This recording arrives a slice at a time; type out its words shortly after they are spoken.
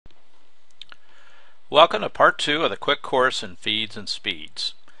Welcome to part 2 of the quick course in feeds and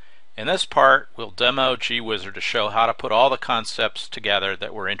speeds. In this part, we'll demo GWizard to show how to put all the concepts together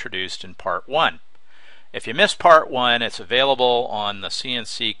that were introduced in part 1. If you missed part 1, it's available on the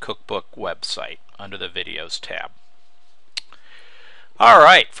CNC Cookbook website under the Videos tab.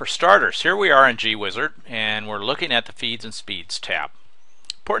 Alright, for starters, here we are in GWizard and we're looking at the Feeds and Speeds tab.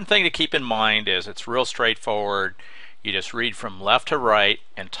 Important thing to keep in mind is it's real straightforward. You just read from left to right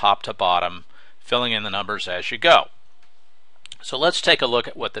and top to bottom, filling in the numbers as you go. So let's take a look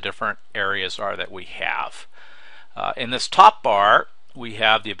at what the different areas are that we have. In this top bar, we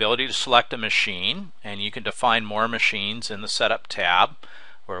have the ability to select a machine, and you can define more machines in the Setup tab,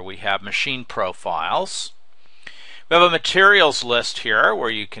 where we have machine profiles. We have a materials list here where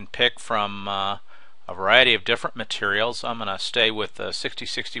you can pick from a variety of different materials. I'm going to stay with the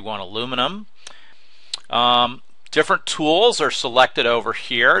 6061 aluminum. Different tools are selected over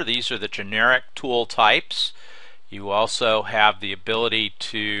here. These are the generic tool types. You also have the ability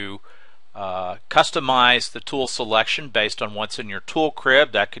to customize the tool selection based on what's in your tool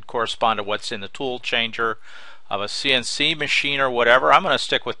crib. That could correspond to what's in the tool changer of a CNC machine or whatever. I'm going to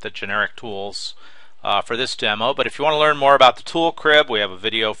stick with the generic tools for this demo, but if you want to learn more about the tool crib, we have a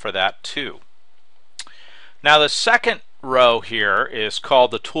video for that too. Now the second row here is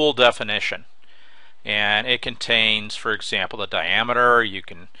called the tool definition. And it contains, for example, the diameter. You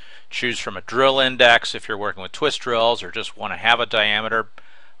can choose from a drill index if you're working with twist drills or just want to have a diameter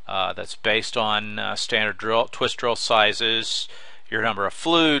that's based on standard twist drill sizes. Your number of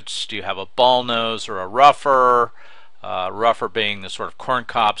flutes. Do you have a ball nose or a rougher? Rougher being the sort of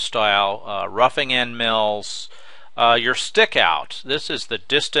corncob style roughing end mills. Your stick out. This is the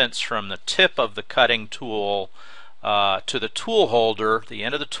distance from the tip of the cutting tool to the tool holder, the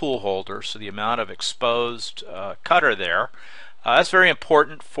end of the tool holder, so the amount of exposed cutter there. That's very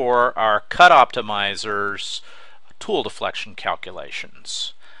important for our cut optimizers' tool deflection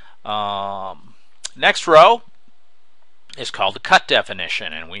calculations. Next row is called the cut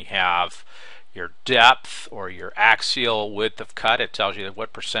definition, and we have your depth or your axial width of cut. It tells you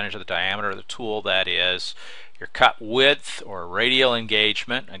what percentage of the diameter of the tool that is. Your cut width or radial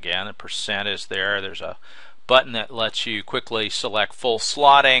engagement, again the percent is there. There's a button that lets you quickly select full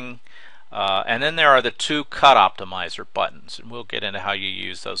slotting, and then there are the two cut optimizer buttons, and we'll get into how you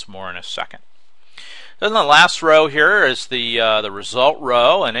use those more in a second. Then the last row here is the result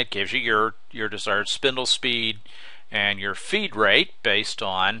row, and it gives you your desired spindle speed and your feed rate based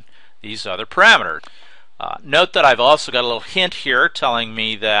on these other parameters. Note that I've also got a little hint here telling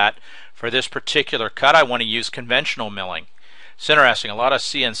me that for this particular cut I want to use conventional milling. It's interesting, a lot of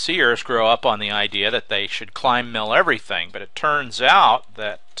CNCers grow up on the idea that they should climb mill everything, but it turns out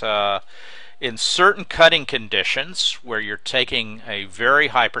that in certain cutting conditions where you're taking a very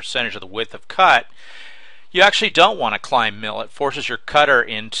high percentage of the width of cut, you actually don't want to climb mill. It forces your cutter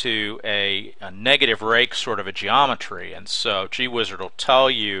into a negative rake sort of a geometry, and so GWizard will tell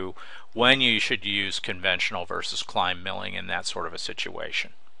you when you should use conventional versus climb milling in that sort of a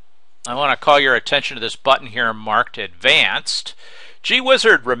situation. I want to call your attention to this button here marked Advanced.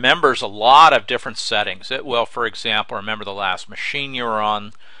 GWizard remembers a lot of different settings. It will, for example, remember the last machine you were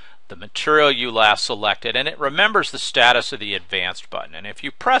on, the material you last selected, and it remembers the status of the Advanced button. And if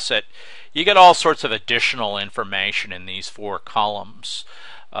you press it, you get all sorts of additional information in these 4 columns.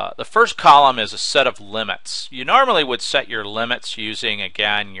 The first column is a set of limits. You normally would set your limits using,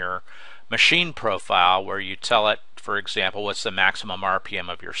 again, your machine profile, where you tell it, for example, what's the maximum RPM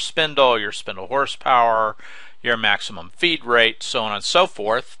of your spindle horsepower, your maximum feed rate, so on and so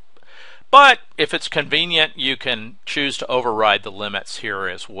forth. But if it's convenient, you can choose to override the limits here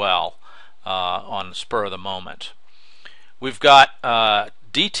as well on the spur of the moment. We've got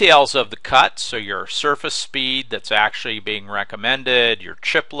details of the cut, so your surface speed that's actually being recommended, your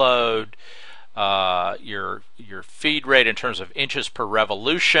chip load, your feed rate in terms of inches per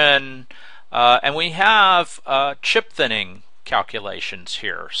revolution, and we have chip thinning calculations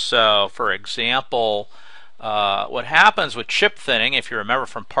here. So for example, what happens with chip thinning, if you remember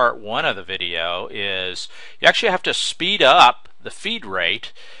from part 1 of the video, is you actually have to speed up the feed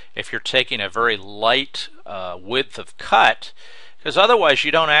rate if you're taking a very light width of cut, because otherwise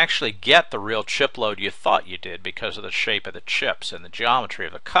you don't actually get the real chip load you thought you did because of the shape of the chips and the geometry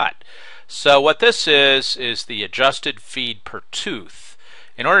of the cut. So what this is the adjusted feed per tooth.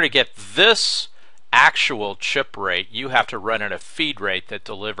 In order to get this actual chip rate, you have to run at a feed rate that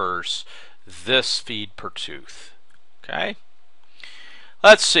delivers this feed per tooth. Okay?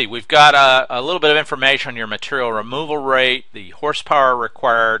 Let's see, we've got a little bit of information on your material removal rate, the horsepower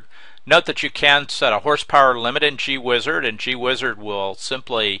required. Note that you can set a horsepower limit in GWizard, and GWizard will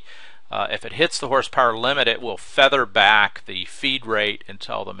simply If it hits the horsepower limit, it will feather back the feed rate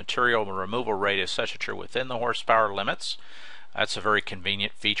until the material removal rate is such that you're within the horsepower limits. That's a very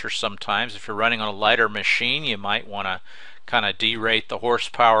convenient feature sometimes. If you're running on a lighter machine, you might want to kind of derate the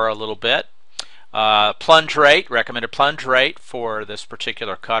horsepower a little bit. Plunge rate, recommended plunge rate for this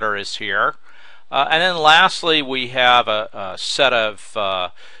particular cutter is here. And then lastly, we have a set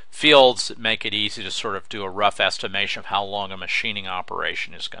of fields that make it easy to sort of do a rough estimation of how long a machining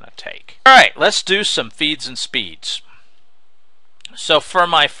operation is going to take. All right, let's do some feeds and speeds. So for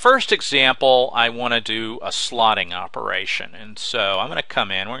my first example, I want to do a slotting operation. And so I'm going to come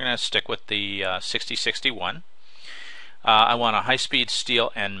in, we're going to stick with the 6061. I want a high-speed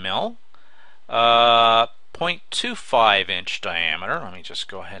steel end mill, 0.25 inch diameter. Let me just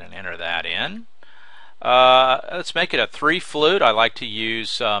go ahead and enter that in. Let's make it a 3 flute. I like to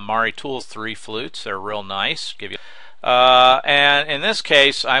use Mari Tools 3 flutes. They're real nice. Give you, and in this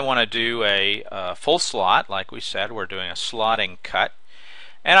case, I want to do a full slot. Like we said, we're doing a slotting cut.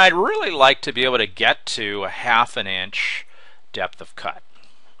 And I'd really like to be able to get to a 1/2 inch depth of cut.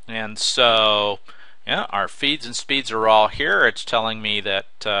 And so, yeah, our feeds and speeds are all here. It's telling me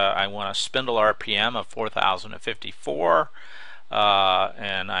that I want a spindle RPM of 4,054.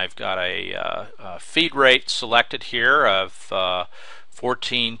 And I've got a feed rate selected here of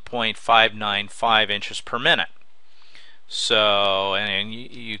 14.595 inches per minute. So, and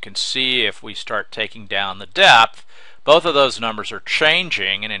you can see if we start taking down the depth, both of those numbers are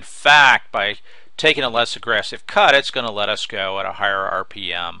changing, and in fact, by taking a less aggressive cut, it's going to let us go at a higher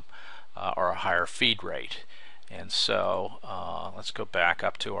RPM or a higher feed rate. And so, let's go back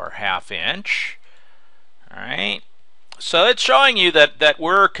up to our 1/2 inch. All right. So it's showing you that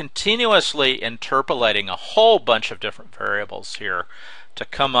we're continuously interpolating a whole bunch of different variables here to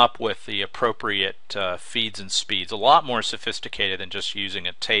come up with the appropriate feeds and speeds. A lot more sophisticated than just using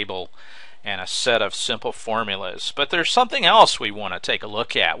a table and a set of simple formulas. But there's something else we want to take a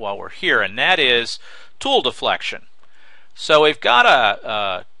look at while we're here, and that is tool deflection. So we've got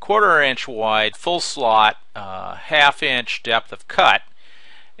a 1/4 inch wide full slot, 1/2 inch depth of cut,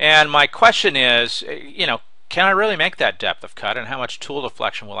 and my question is, you know, can I really make that depth of cut, and how much tool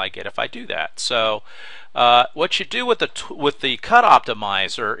deflection will I get if I do that? So what you do with the cut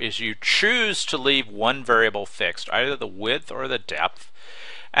optimizer is you choose to leave one variable fixed, either the width or the depth,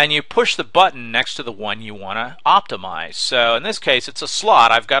 and you push the button next to the one you want to optimize. So in this case, it's a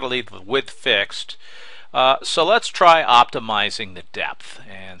slot. I've got to leave the width fixed. So let's try optimizing the depth.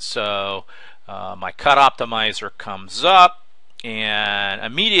 And so my cut optimizer comes up, and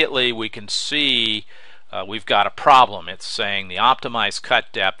immediately we can see we've got a problem. It's saying the optimized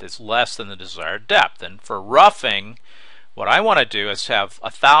cut depth is less than the desired depth. And for roughing, what I want to do is have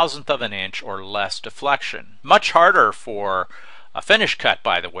 1/1000th of an inch or less deflection. Much harder for a finish cut,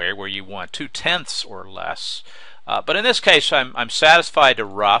 by the way, where you want 2/10ths or less. But in this case, I'm satisfied to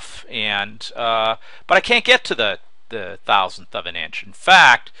rough, and but I can't get to the 1/1000th of an inch. In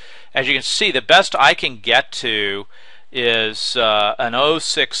fact, as you can see, the best I can get to is an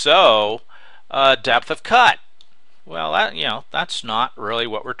 0.60 depth of cut. Well, that's not really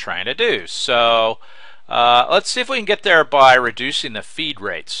what we're trying to do. So let's see if we can get there by reducing the feed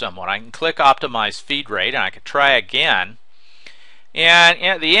rate somewhat. I can click Optimize Feed Rate, and I can try again.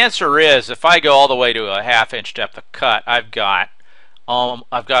 And the answer is, if I go all the way to a 1/2 inch depth of cut, I've got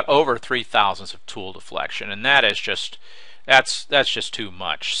over 3/1000ths of tool deflection, and that is that's just too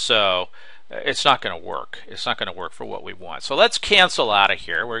much. So it's not going to work. It's not going to work for what we want. So let's cancel out of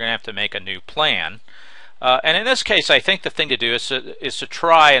here. We're going to have to make a new plan. And in this case, I think the thing to do is to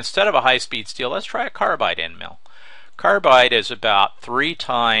try, instead of a high-speed steel, let's try a carbide end mill. Carbide is about 3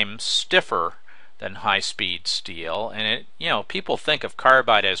 times stiffer than high-speed steel, and people think of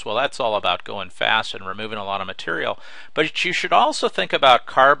carbide as, well, that's all about going fast and removing a lot of material. But you should also think about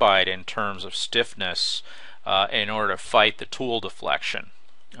carbide in terms of stiffness in order to fight the tool deflection.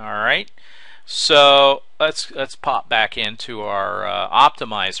 All right. So let's pop back into our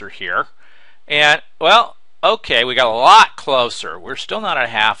optimizer here, and well, okay, we got a lot closer. We're still not at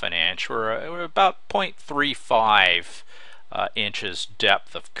 1/2 inch. We're about 0.35 inches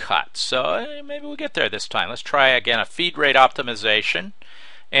depth of cut. So maybe we'll get there this time. Let's try again a feed rate optimization,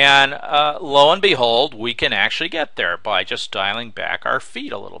 and lo and behold, we can actually get there by just dialing back our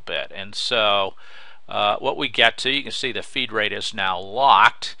feed a little bit. And so what we get to, you can see the feed rate is now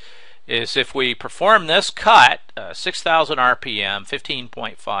locked, is if we perform this cut, 6,000 RPM,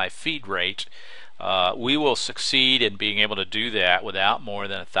 15.5 feed rate, we will succeed in being able to do that without more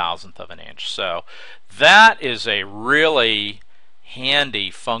than 1/1000th of an inch. So that is a really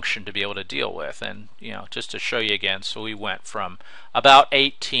handy function to be able to deal with. And just to show you again, so we went from about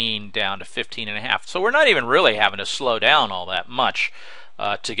 18 down to 15.5. So we're not even really having to slow down all that much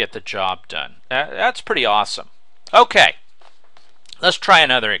to get the job done. That's pretty awesome. Okay, let's try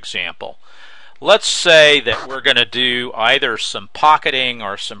another example. Let's say that we're going to do either some pocketing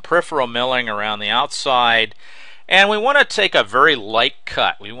or some peripheral milling around the outside, and we want to take a very light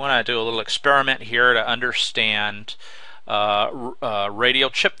cut. We want to do a little experiment here to understand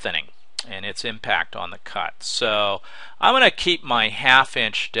radial chip thinning and its impact on the cut. So I'm going to keep my 1/2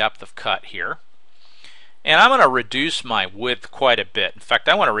 inch depth of cut here, and I'm going to reduce my width quite a bit. In fact,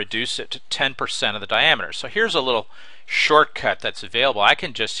 I want to reduce it to 10% of the diameter. So here's a little shortcut that's available. I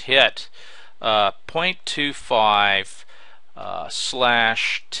can just hit 0.25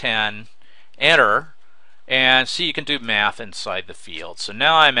 /10, enter, and see, you can do math inside the field. So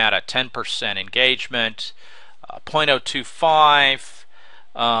now I'm at a 10% engagement, 0.025.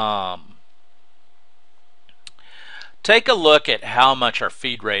 Take a look at how much our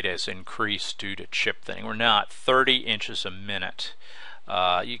feed rate has increased due to chip thinning. We're now at 30 inches a minute.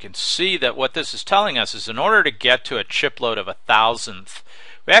 You can see that what this is telling us is in order to get to a chip load of 1,000th,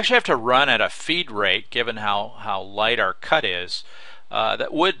 we actually have to run at a feed rate, given how light our cut is,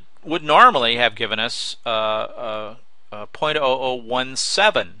 that would normally have given us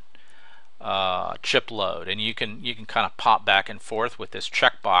 0.0017 chip load. And you can kind of pop back and forth with this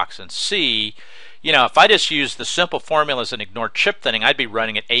checkbox and see, if I just use the simple formulas and ignore chip thinning, I'd be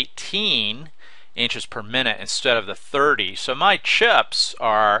running at 18 inches per minute instead of the 30. So my chips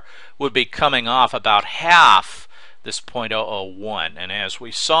would be coming off about half this 0.001, and as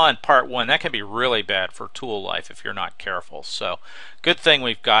we saw in part 1, that can be really bad for tool life if you're not careful. So good thing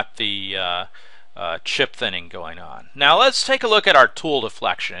we've got the chip thinning going on. Now let's take a look at our tool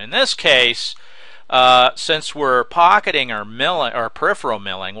deflection. In this case, since we're pocketing or milling or peripheral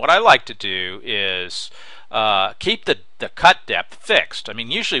milling, what I like to do is keep the cut depth fixed. I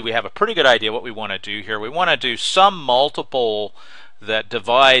mean, usually we have a pretty good idea what we want to do here. We want to do some multiple that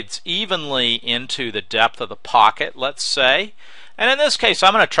divides evenly into the depth of the pocket, let's say. And in this case,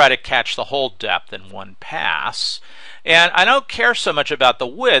 I'm going to try to catch the whole depth in one pass. And I don't care so much about the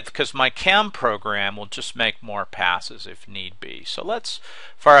width because my CAM program will just make more passes if need be. So let's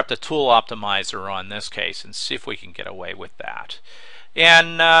fire up the tool optimizer on this case and see if we can get away with that.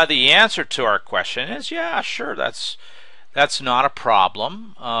 And the answer to our question is, yeah, sure, that's not a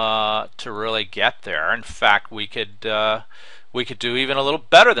problem to really get there. In fact, we could do even a little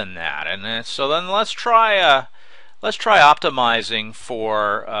better than that. And so then let's try optimizing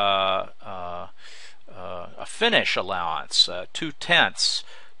for a finish allowance, 2/10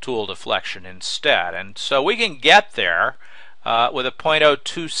 tool deflection instead. And so we can get there with a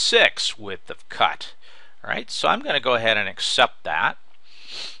 0.026 width of cut. All right, so I'm going to go ahead and accept that.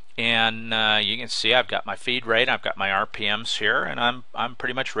 And you can see I've got my feed rate, I've got my RPMs here, and I'm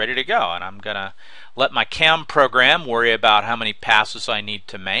pretty much ready to go. And I'm going to let my CAM program worry about how many passes I need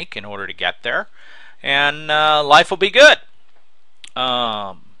to make in order to get there, and life will be good.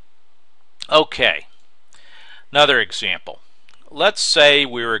 Okay, another example. Let's say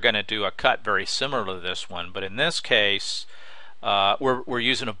we were going to do a cut very similar to this one, but in this case we're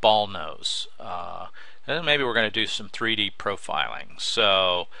using a ball nose. And maybe we're going to do some 3D profiling.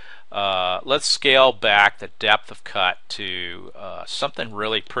 So let's scale back the depth of cut to something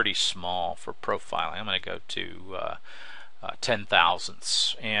really pretty small for profiling. I'm going to go to 10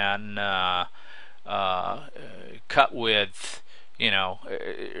 thousandths and cut width.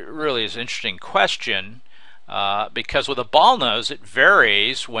 It really is an interesting question because with a ball nose it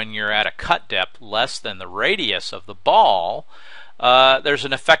varies when you're at a cut depth less than the radius of the ball. There's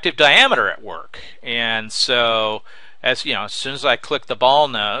an effective diameter at work, and so as soon as I click the ball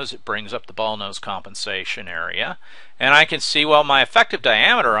nose, it brings up the ball nose compensation area, and I can see, well, my effective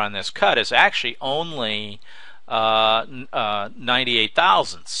diameter on this cut is actually only 98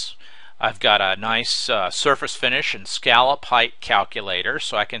 thousandths. I've got a nice surface finish and scallop height calculator,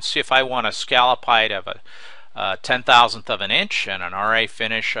 so I can see if I want a scallop height of a 10,000th of an inch and an RA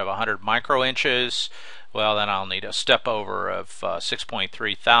finish of 100 micro inches. Well, then I'll need a step over of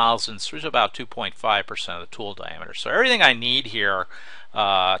 6.3 thousandths, which is about 2.5% of the tool diameter. So everything I need here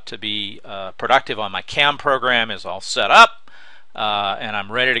to be productive on my CAM program is all set up, and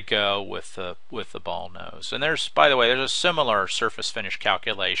I'm ready to go with the ball nose. And by the way, there's a similar surface finish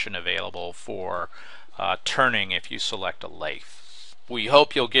calculation available for turning if you select a lathe. We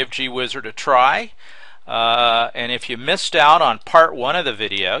hope you'll give GWizard a try. And if you missed out on part 1 of the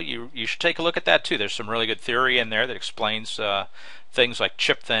video, you should take a look at that too. There's some really good theory in there that explains things like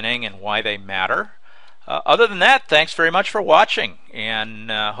chip thinning and why they matter. Other than that, thanks very much for watching,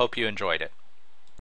 and hope you enjoyed it.